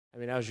I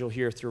mean, as you'll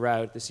hear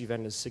throughout, this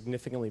event is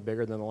significantly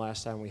bigger than the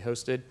last time we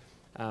hosted.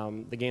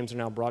 The games are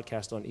now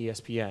broadcast on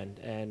ESPN,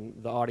 and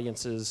the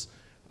audiences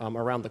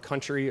around the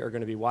country are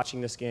going to be watching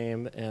this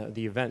game,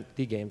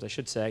 the games, I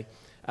should say.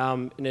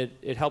 And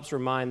it helps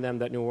remind them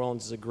that New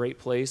Orleans is a great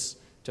place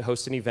to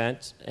host an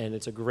event, and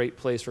it's a great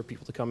place for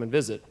people to come and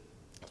visit.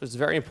 So it's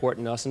very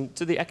important to us. And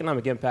to the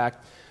economic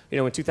impact, you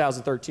know, in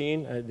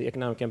 2013, the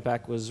economic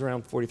impact was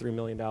around $43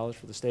 million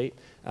for the state.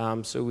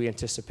 So we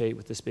anticipate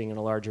with this being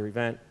a larger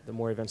event, the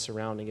more events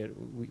surrounding it,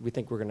 we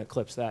think we're going to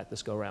eclipse that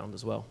this go round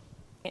as well.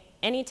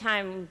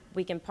 Anytime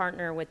we can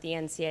partner with the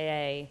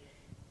NCAA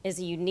is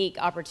a unique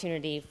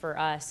opportunity for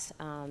us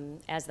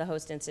as the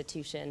host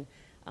institution.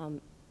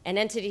 An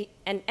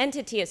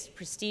entity as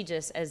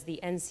prestigious as the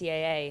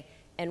NCAA,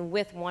 and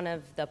with one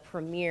of the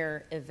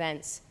premier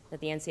events that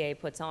the NCAA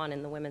puts on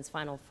in the Women's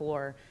Final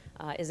Four,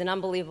 is an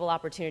unbelievable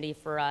opportunity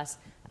for us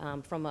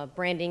from a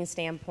branding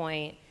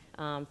standpoint,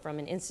 from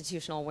an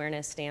institutional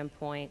awareness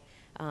standpoint,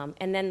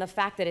 and then the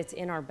fact that it's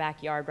in our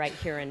backyard right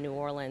here in New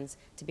Orleans,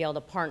 to be able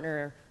to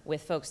partner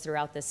with folks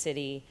throughout the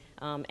city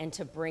and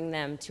to bring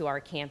them to our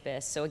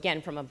campus. So again,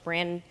 from a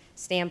brand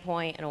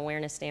standpoint and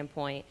awareness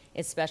standpoint,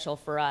 it's special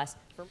for us.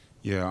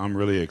 Yeah, I'm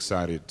really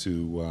excited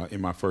to,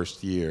 in my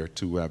first year,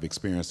 to have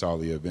experienced all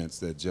the events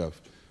that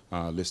Jeff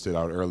listed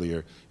out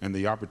earlier, and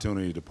the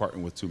opportunity to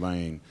partner with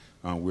Tulane.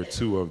 We're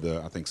two of the,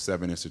 I think,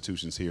 7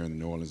 institutions here in the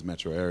New Orleans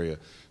metro area.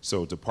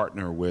 So to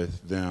partner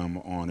with them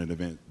on an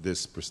event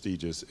this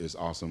prestigious is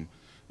awesome,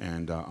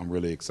 and I'm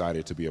really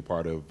excited to be a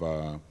part of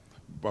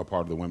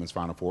the Women's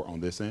Final Four on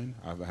this end.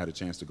 I've had a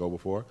chance to go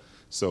before,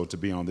 so to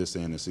be on this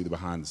end and see the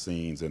behind the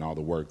scenes and all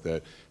the work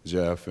that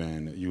Jeff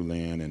and you,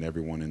 Lynn, and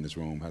everyone in this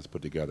room has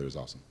put together is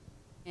awesome.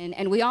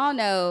 And we all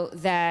know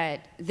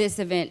that this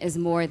event is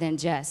more than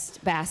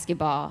just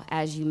basketball,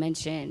 as you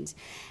mentioned.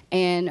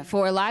 And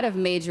for a lot of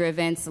major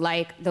events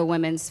like the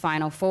Women's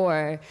Final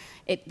Four,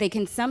 they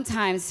can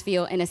sometimes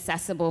feel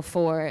inaccessible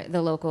for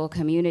the local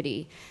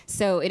community.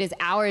 So it is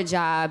our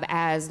job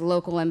as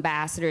local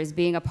ambassadors,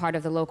 being a part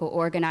of the local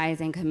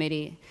organizing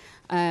committee,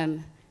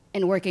 and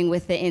working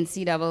with the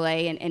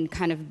NCAA and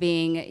kind of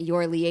being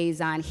your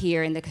liaison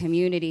here in the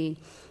community,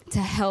 to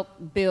help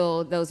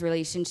build those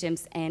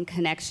relationships and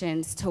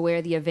connections to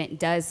where the event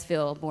does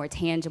feel more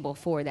tangible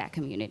for that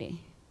community.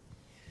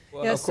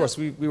 Well, yeah, of course,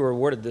 we were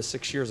awarded this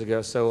 6 years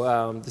ago,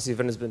 so this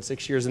event has been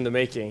 6 years in the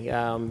making.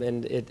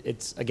 And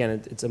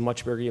it's a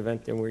much bigger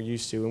event than we're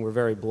used to, and we're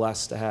very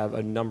blessed to have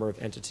a number of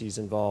entities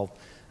involved.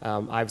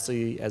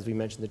 Obviously, as we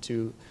mentioned, the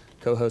 2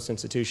 co-host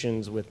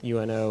institutions with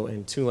UNO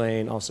and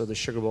Tulane, also the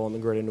Sugar Bowl and the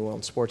Greater New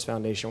Orleans Sports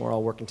Foundation, we're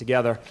all working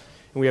together.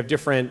 And we have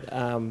different,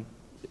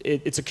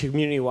 it's a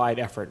community-wide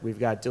effort. We've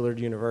got Dillard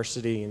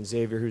University and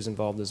Xavier who's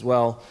involved as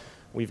well.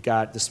 We've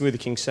got the Smoothie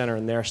King Center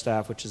and their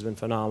staff, which has been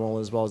phenomenal,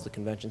 as well as the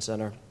Convention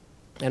Center.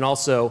 And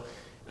also,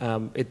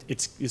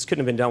 this couldn't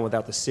have been done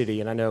without the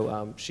city. And I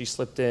know she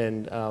slipped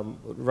in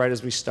right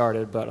as we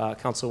started, but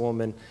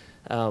Councilwoman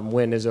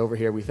Nguyen is over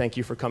here. We thank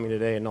you for coming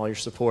today and all your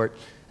support.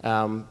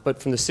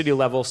 But from the city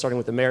level, starting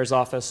with the mayor's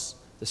office,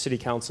 the city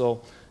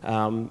council,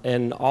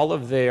 and all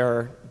of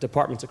their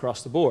departments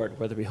across the board,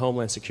 whether it be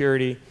Homeland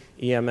Security,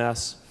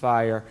 EMS,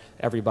 fire,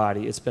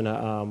 everybody. It's been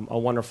a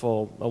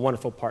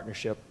wonderful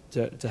partnership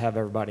to have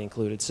everybody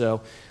included.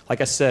 So, like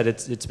I said,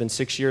 it's been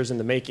 6 years in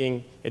the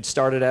making. It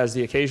started as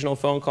the occasional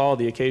phone call,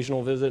 the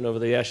occasional visit, and over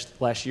the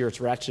last year, it's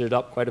ratcheted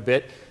up quite a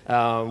bit.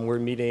 We're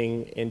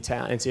meeting in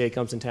town. NCAA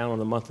comes in town on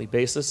a monthly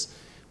basis,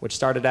 which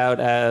started out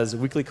as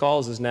weekly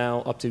calls, is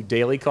now up to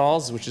daily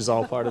calls, which is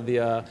all part of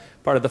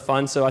the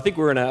fun. So I think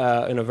we're in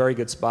a very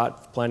good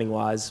spot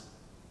planning-wise.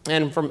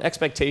 And from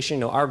expectation,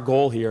 you know, our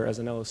goal here as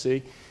an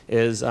LOC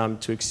is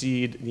to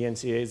exceed the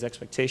NCAA's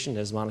expectation.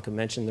 As Monica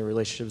mentioned, the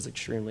relationship is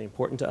extremely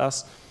important to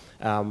us.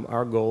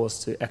 Our goal is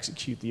to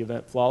execute the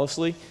event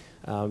flawlessly.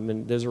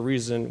 And there's a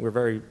reason we're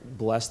very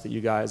blessed that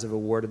you guys have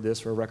awarded this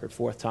for a record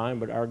 4th time,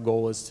 but our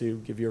goal is to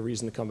give you a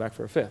reason to come back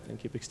for a 5th and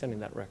keep extending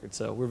that record.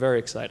 So we're very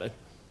excited.